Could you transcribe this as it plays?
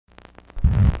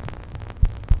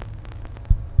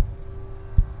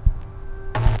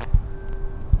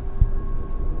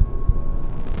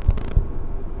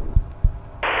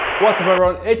What's up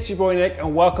everyone, it's your boy Nick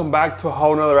and welcome back to a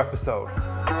whole nother episode.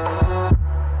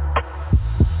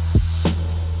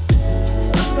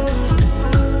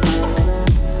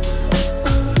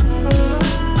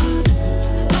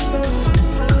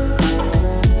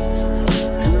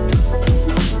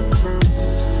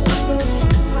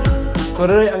 So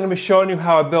today I'm going to be showing you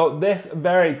how I built this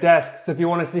very desk, so if you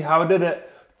want to see how I did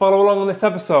it, follow along on this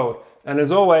episode. And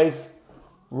as always,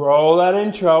 roll that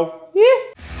intro. Yeah.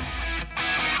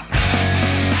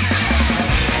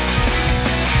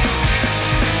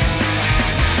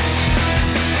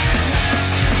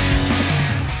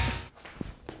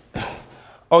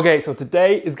 Okay, so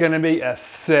today is going to be a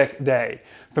sick day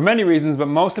for many reasons, but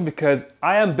mostly because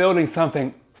I am building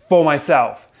something for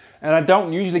myself. And I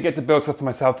don't usually get to build stuff for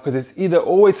myself because it's either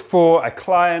always for a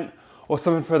client or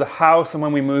something for the house, and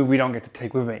when we move, we don't get to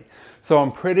take with me. So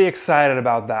I'm pretty excited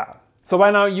about that. So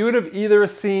by now, you would have either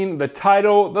seen the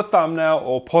title, the thumbnail,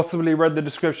 or possibly read the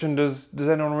description. Does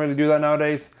anyone really do that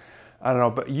nowadays? I don't know,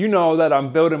 but you know that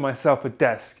I'm building myself a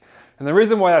desk. And the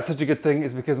reason why that's such a good thing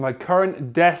is because my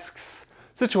current desk's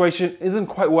situation isn't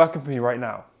quite working for me right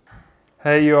now.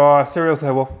 Hey, your cereal's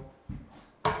here, Wolf.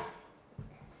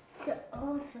 So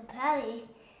Patty.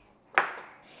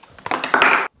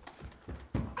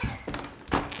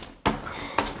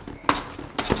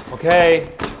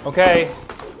 Okay.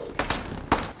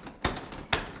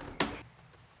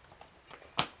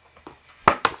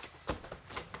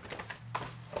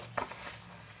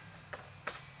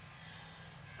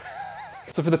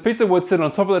 So for the piece of wood sitting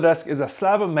on top of the desk is a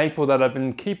slab of maple that I've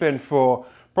been keeping for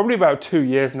probably about 2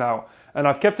 years now. And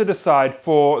I've kept it aside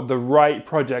for the right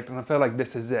project, and I feel like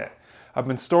this is it. I've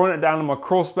been storing it down in my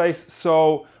crawl space,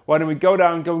 so why don't we go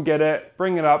down, go and get it,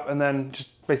 bring it up, and then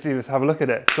just basically let's have a look at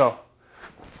it. So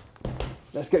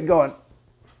let's get going.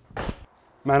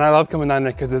 Man, I love coming down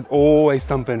there because there's always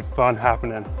something fun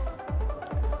happening.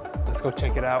 Let's go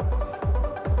check it out.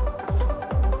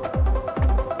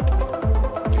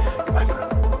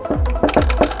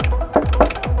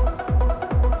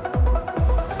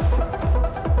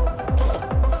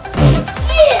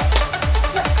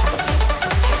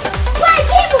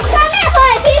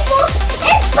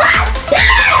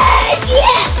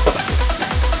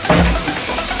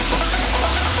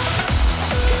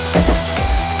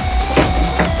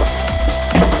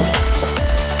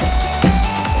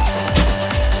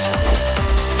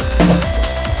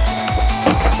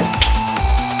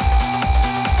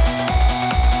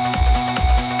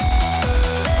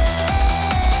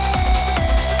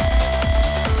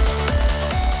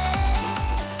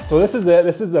 So this is it.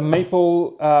 This is a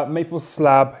maple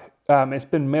slab. It's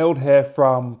been milled here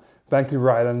from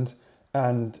Vancouver Island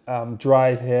and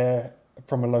dried here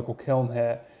from a local kiln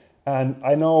here. And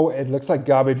I know it looks like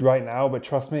garbage right now, but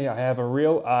trust me, I have a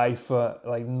real eye for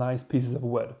like nice pieces of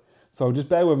wood. So just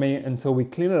bear with me until we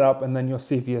clean it up and then you'll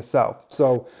see for yourself.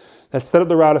 So let's set up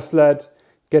the router sled,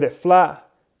 get it flat,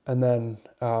 and then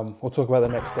we'll talk about the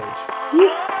next stage.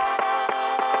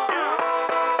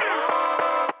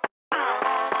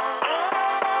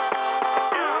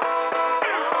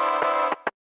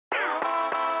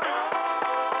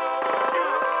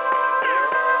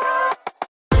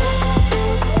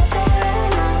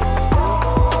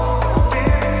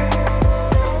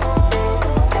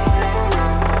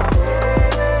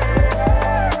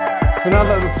 So now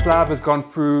that the slab has gone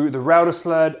through the router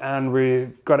sled and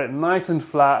we've got it nice and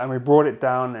flat and we brought it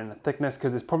down in the thickness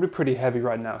because it's probably pretty heavy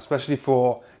right now, especially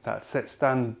for that sit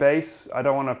stand base. I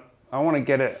want to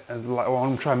get it as light, I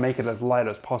want to try and make it as light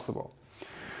as possible.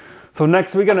 So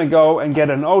next we're going to go and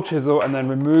get an old chisel and then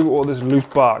remove all this loose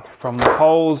bark from the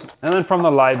holes and then from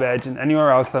the live edge and anywhere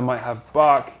else that might have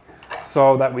bark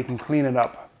so that we can clean it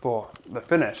up for the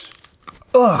finish.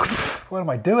 Ugh, what am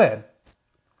I doing?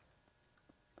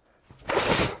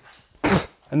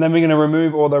 And then we're going to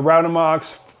remove all the router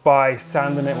marks by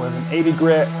sanding it with an 80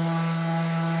 grit.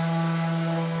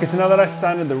 Okay, so now that I've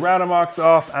sanded the router marks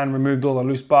off and removed all the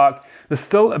loose bark, there's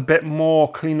still a bit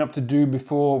more cleanup to do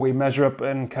before we measure up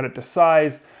and cut it to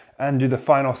size and do the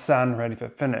final sand ready for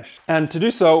finish. And to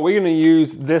do so, we're going to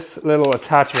use this little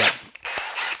attachment.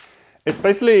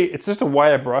 It's just a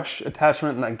wire brush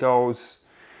attachment that goes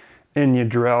in your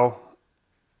drill.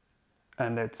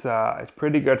 And it's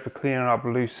pretty good for cleaning up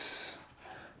loose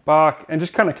bark and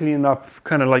just kind of cleaning up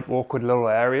kind of like awkward little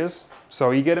areas. So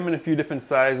you get them in a few different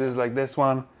sizes like this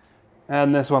one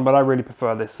and this one, but I really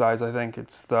prefer this size. I think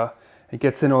it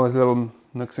gets in all those little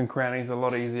nooks and crannies a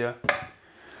lot easier.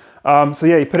 So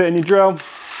yeah, you put it in your drill.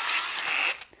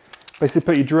 Basically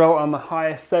put your drill on the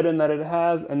highest setting that it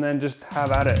has and then just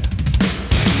have at it.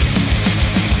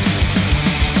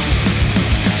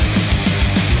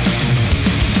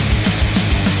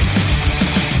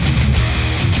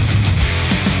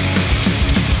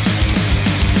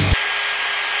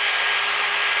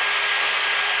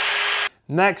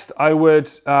 Next, I would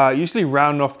usually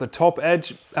round off the top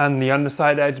edge and the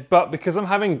underside edge, but because I'm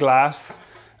having glass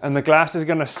and the glass is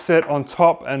gonna sit on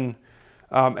top and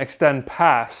extend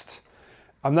past,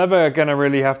 I'm never gonna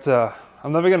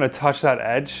touch that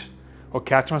edge or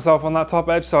catch myself on that top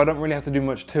edge, so I don't really have to do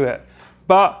much to it.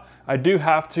 But I do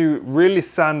have to really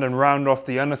sand and round off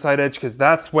the underside edge because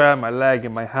that's where my leg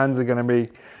and my hands are gonna be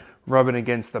rubbing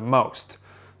against the most.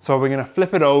 So we're gonna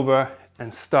flip it over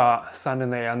and start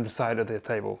sanding the underside of the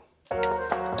table.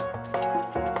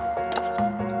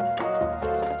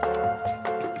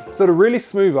 So to really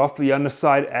smooth off the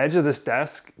underside edge of this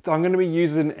desk, I'm going to be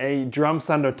using a drum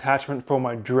sander attachment for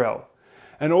my drill.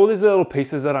 And all these little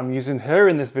pieces that I'm using here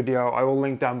in this video, I will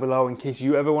link down below in case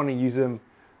you ever want to use them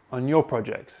on your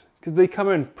projects, because they come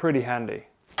in pretty handy.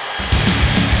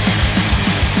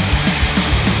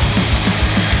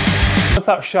 Once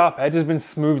that sharp edge has been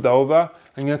smoothed over,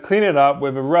 I'm going to clean it up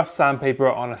with a rough sandpaper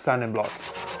on a sanding block.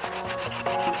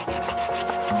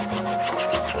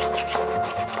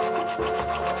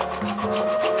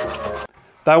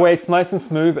 That way it's nice and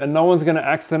smooth and no one's going to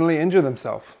accidentally injure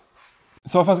themselves.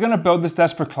 So if I was going to build this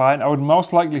desk for a client, I would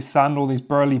most likely sand all these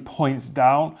burly points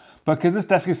down, but because this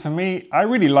desk is for me, I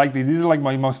really like these. These are like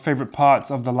my most favorite parts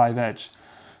of the live edge.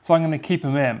 So I'm going to keep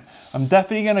them in. I'm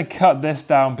definitely going to cut this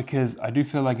down because I do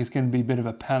feel like it's going to be a bit of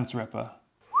a pants ripper.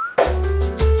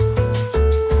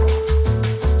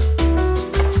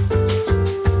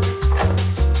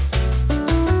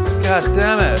 God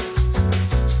damn it.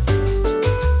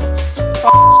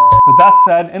 With that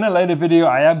said, in a later video,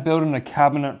 I am building a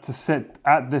cabinet to sit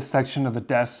at this section of the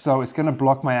desk, so it's going to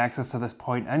block my access to this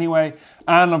point anyway.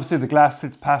 And obviously the glass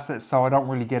sits past it, so I don't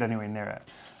really get anywhere near it.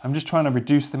 I'm just trying to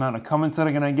reduce the amount of comments that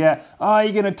I'm going to get. Oh,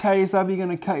 you're going to tear yourself, you're going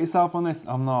to cut yourself on this.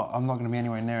 I'm not going to be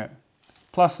anywhere near it.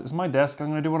 Plus, it's my desk, I'm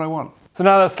going to do what I want. So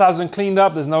now that slab's been cleaned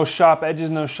up, there's no sharp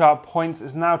edges, no sharp points.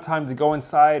 It's now time to go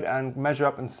inside and measure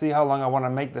up and see how long I want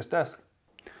to make this desk.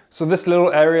 So this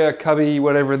little area, cubby,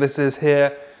 whatever this is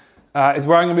here, is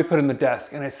where I'm going to be putting the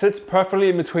desk, and it sits perfectly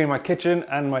in between my kitchen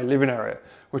and my living area,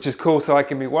 which is cool, so I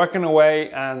can be working away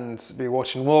and be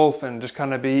watching Wolf and just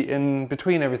kind of be in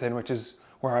between everything, which is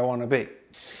where I want to be.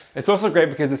 It's also great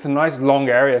because it's a nice long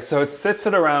area, so it sits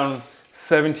at around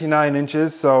 79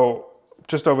 inches, so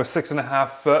just over 6.5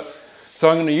 foot. So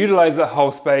I'm going to utilize that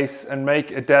whole space and make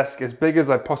a desk as big as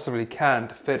I possibly can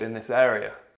to fit in this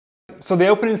area. So the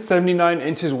opening is 79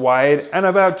 inches wide and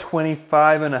about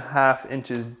 25.5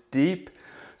 inches deep.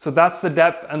 So that's the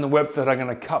depth and the width that I'm going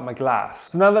to cut my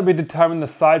glass. So now that we determined the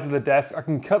size of the desk, I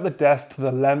can cut the desk to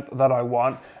the length that I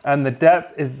want, and the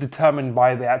depth is determined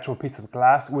by the actual piece of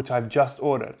glass, which I've just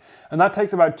ordered. And that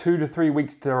takes about 2 to 3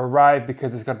 weeks to arrive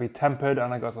because it's got to be tempered,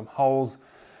 and I got some holes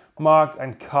marked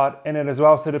and cut in it as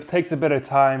well. So it takes a bit of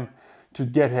time to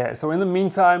get here. So in the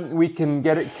meantime, we can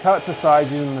get it cut to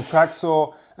size using the track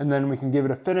saw, and then we can give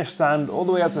it a finish sand all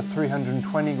the way up to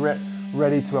 320 grit,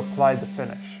 ready to apply the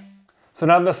finish. So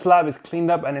now the slab is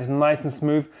cleaned up and it's nice and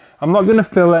smooth, I'm not going to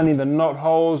fill any of the knot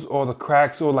holes or the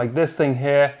cracks or like this thing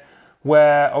here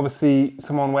where obviously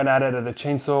someone went at it at a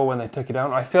chainsaw when they took it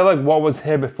down. I feel like what was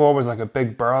here before was like a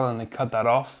big burl and they cut that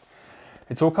off.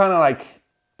 It's all kind of like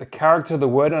the character of the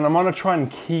wood, and I'm going to try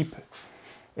and keep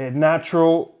it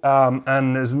natural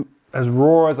and as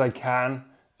raw as I can,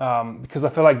 because I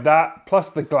feel like that plus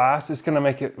the glass is going to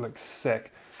make it look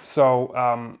sick.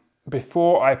 So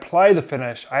before I apply the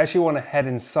finish, I actually want to head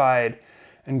inside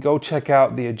and go check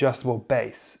out the adjustable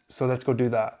base. So let's go do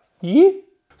that. Yeah.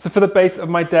 So for the base of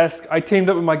my desk, I teamed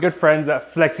up with my good friends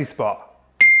at Flexispot.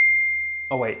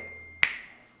 Oh wait.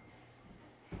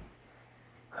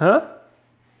 Huh?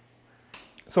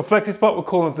 So Flexispot were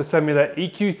calling to send me their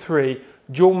EQ3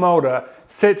 dual motor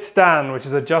sit stand, which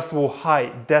is adjustable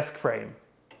height desk frame,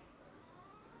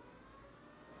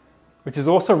 which is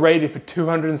also rated for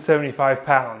 275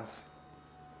 pounds.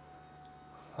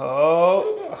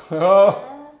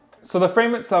 Oh. So the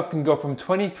frame itself can go from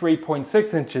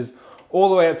 23.6 inches all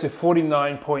the way up to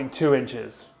 49.2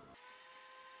 inches.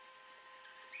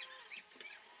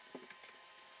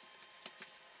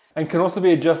 And can also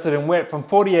be adjusted in width from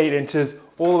 48 inches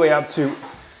all the way up to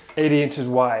 80 inches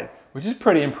wide, which is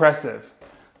pretty impressive.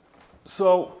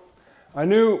 So I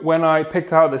knew when I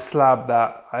picked out this slab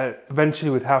that I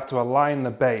eventually would have to align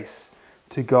the base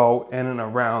to go in and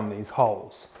around these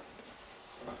holes.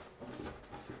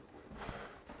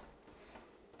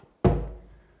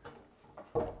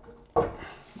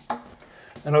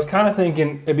 And I was kind of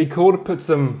thinking it'd be cool to put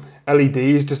some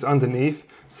LEDs just underneath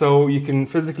so you can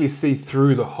physically see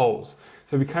through the holes.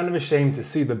 So it'd be kind of a shame to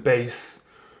see the base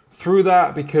through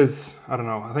that because, I don't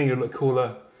know, I think it'd look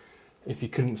cooler if you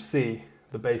couldn't see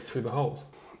the base through the holes.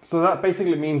 So that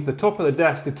basically means the top of the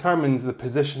desk determines the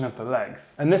position of the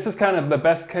legs. And this is kind of the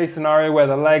best case scenario where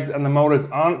the legs and the motors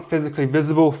aren't physically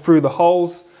visible through the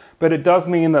holes, but it does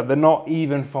mean that they're not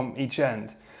even from each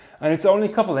end. And it's only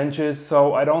a couple inches,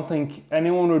 so I don't think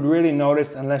anyone would really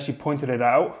notice unless you pointed it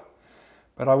out.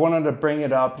 But I wanted to bring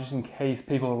it up just in case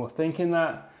people were thinking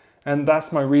that. And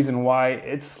that's my reason why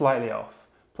it's slightly off.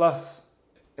 Plus,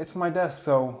 it's my desk,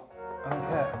 so I don't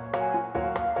care.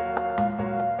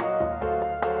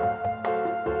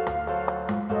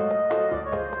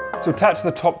 To attach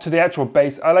the top to the actual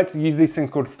base, I like to use these things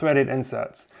called threaded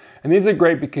inserts. And these are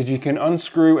great because you can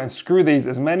unscrew and screw these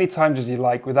as many times as you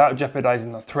like without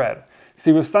jeopardizing the thread.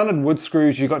 See, with standard wood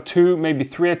screws, you got 2, maybe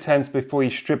 3 attempts before you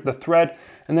strip the thread,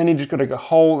 and then you just got to go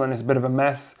hole and it's a bit of a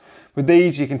mess. With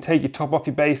these, you can take your top off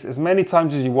your base as many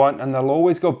times as you want and they'll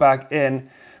always go back in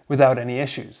without any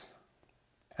issues.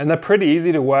 And they're pretty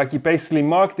easy to work. You basically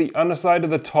mark the underside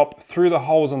of the top through the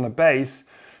holes on the base,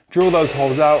 drill those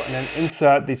holes out, and then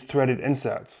insert these threaded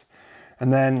inserts.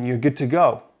 And then you're good to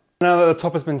go. Now that the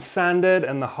top has been sanded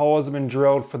and the holes have been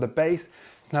drilled for the base,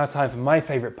 it's now time for my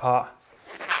favorite part,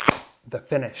 the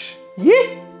finish.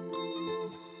 Yeah!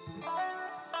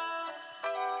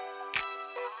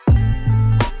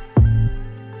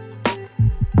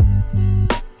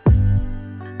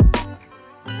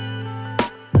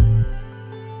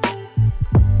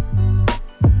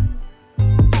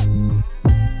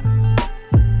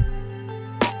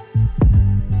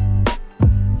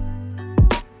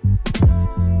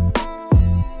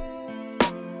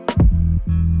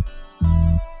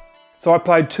 So I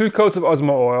applied 2 coats of Osmo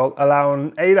oil,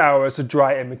 allowing 8 hours to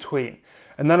dry in between.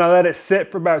 And then I let it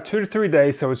sit for about 2 to 3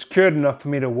 days so it's cured enough for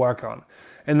me to work on.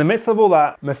 In the midst of all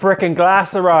that, my frickin'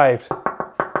 glass arrived.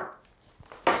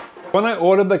 When I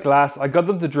ordered the glass, I got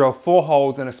them to drill 4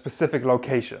 holes in a specific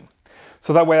location.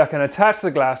 So that way I can attach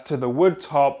the glass to the wood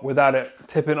top without it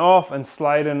tipping off and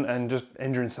sliding and just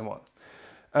injuring someone.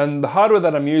 And the hardware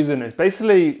that I'm using is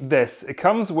basically this. It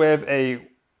comes with a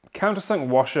countersunk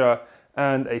washer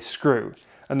and a screw,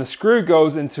 and the screw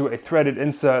goes into a threaded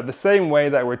insert the same way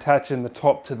that we're attaching the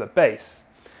top to the base.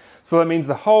 So that means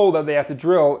the hole that they have to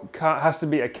drill has to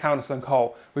be a countersunk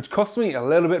hole, which costs me a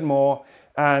little bit more,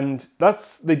 and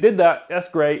they did that, that's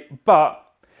great,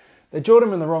 but they drilled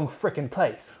them in the wrong frickin'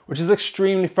 place, which is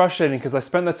extremely frustrating because I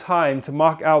spent the time to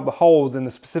mark out the holes in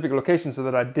the specific location so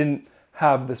that I didn't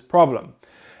have this problem.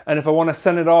 And if I want to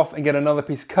send it off and get another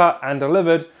piece cut and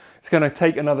delivered, it's going to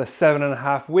take another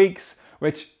 7.5 weeks,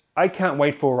 which I can't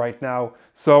wait for right now.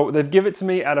 So they've given it to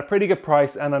me at a pretty good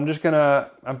price, and I'm just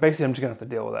gonna have to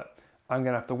deal with it. I'm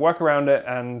gonna have to work around it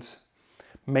and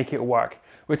make it work,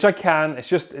 which I can.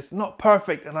 It's not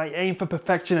perfect, and I aim for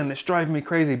perfection, and it's driving me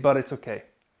crazy, but it's okay.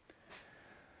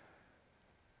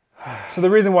 So the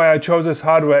reason why I chose this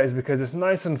hardware is because it's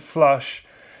nice and flush.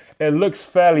 It looks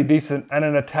fairly decent, and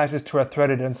it attaches to a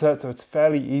threaded insert, so it's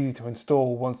fairly easy to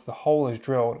install once the hole is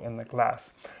drilled in the glass.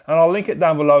 And I'll link it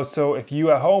down below, so if you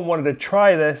at home wanted to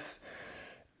try this,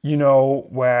 you know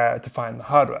where to find the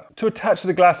hardware. To attach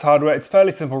the glass hardware, it's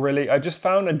fairly simple really. I just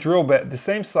found a drill bit the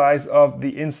same size of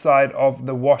the inside of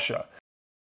the washer.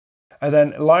 I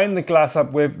then lined the glass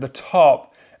up with the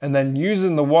top, and then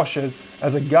using the washers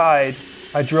as a guide,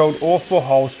 I drilled all 4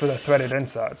 holes for the threaded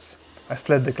inserts. I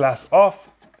slid the glass off,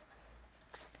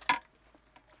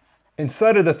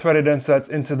 inserted the threaded inserts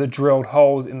into the drilled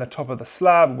holes in the top of the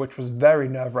slab, which was very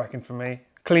nerve-wracking for me.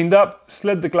 Cleaned up,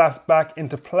 slid the glass back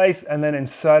into place, and then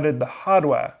inserted the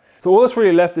hardware. So all that's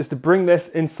really left is to bring this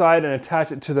inside and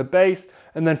attach it to the base,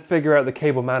 and then figure out the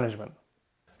cable management.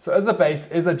 So as the base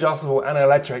is adjustable and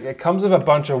electric, it comes with a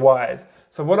bunch of wires.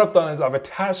 So what I've done is I've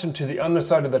attached them to the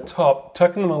underside of the top,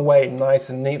 tucking them away nice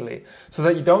and neatly, so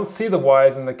that you don't see the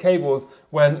wires and the cables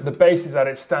when the base is at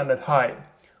its standard height.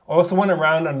 I also went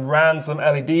around and ran some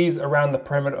LEDs around the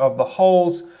perimeter of the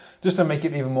holes just to make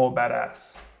it even more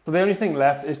badass. So the only thing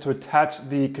left is to attach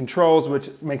the controls, which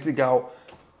makes it go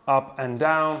up and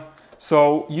down.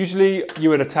 So usually you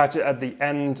would attach it at the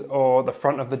end or the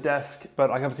front of the desk, but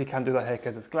I obviously can't do that here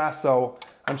because it's glass, so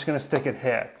I'm just gonna stick it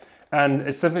here. And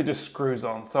it simply just screws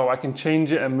on, so I can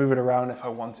change it and move it around if I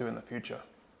want to in the future.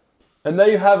 And there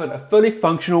you have it, a fully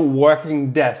functional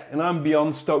working desk, and I'm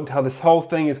beyond stoked how this whole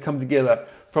thing has come together.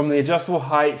 From the adjustable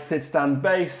height sit-stand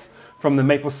base, from the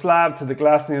maple slab to the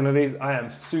glass and the underneath, I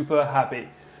am super happy.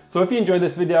 So if you enjoyed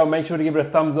this video, make sure to give it a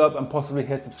thumbs up and possibly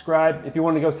hit subscribe. If you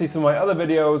want to go see some of my other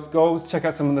videos, go check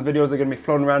out some of the videos that are going to be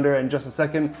floating around here in just a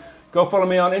second. Go follow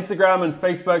me on Instagram and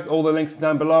Facebook, all the links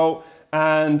down below.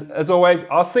 And as always,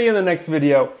 I'll see you in the next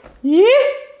video. Yeah!